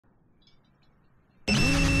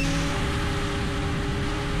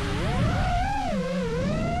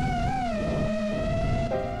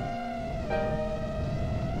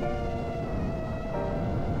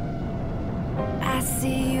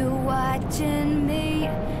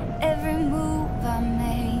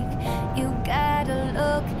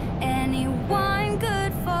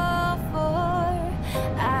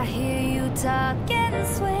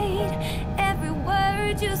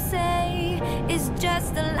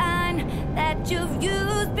you've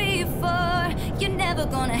used before. You're never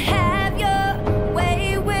gonna have your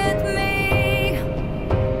way with me.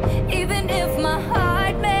 Even if my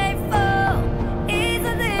heart may fall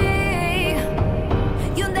easily,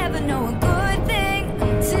 you'll never know a good thing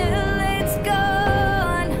until it's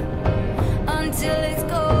gone. Until it's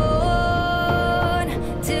gone.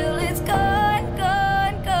 Till it's gone,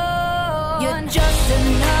 gone, gone. You're just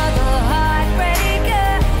another heartbreaker,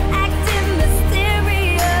 acting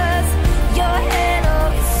mysterious. Your halo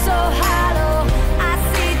is so hollow, I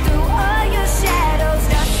see through all your shadows.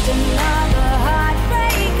 Just another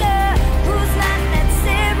heartbreaker who's not that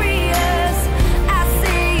serious. I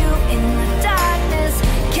see you in the darkness,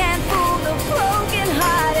 can't fool the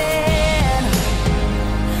broken-hearted.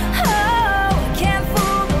 Oh, can't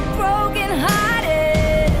fool the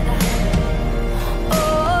broken-hearted.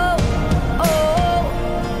 Oh, oh.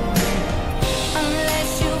 Unless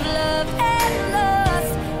you've loved and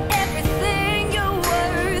lost everything you're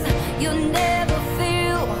worth, you'll never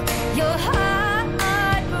feel your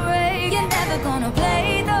heart break. You're never gonna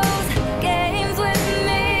play those games with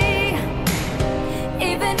me.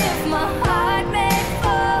 Even if my heart may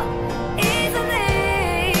fall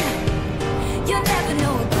easily, you'll never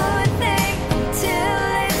know a good thing until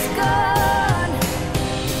it's gone.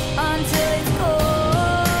 Until it's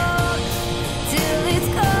gone. Till it's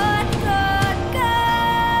gone, gone,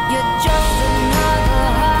 gone. You're just another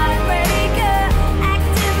heartbreaker,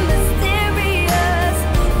 acting mysterious.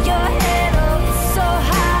 Your halo is so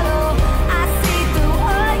hollow, I see through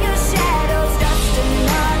all your shadows. Just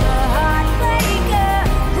another heartbreaker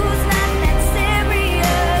who's not that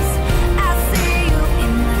serious. I see you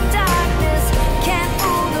in the darkness, can't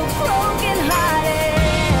fool the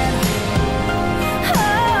broken-hearted.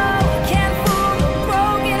 Oh, can't fool the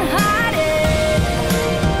broken-hearted.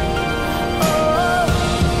 Oh,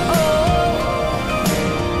 oh.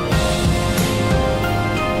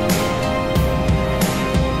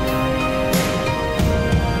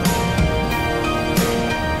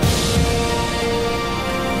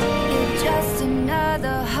 You're just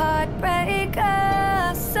another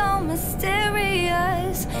heartbreaker, so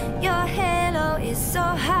mysterious. Your halo is so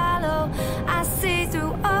hollow, I see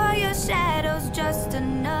through all your shadows. Just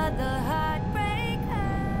another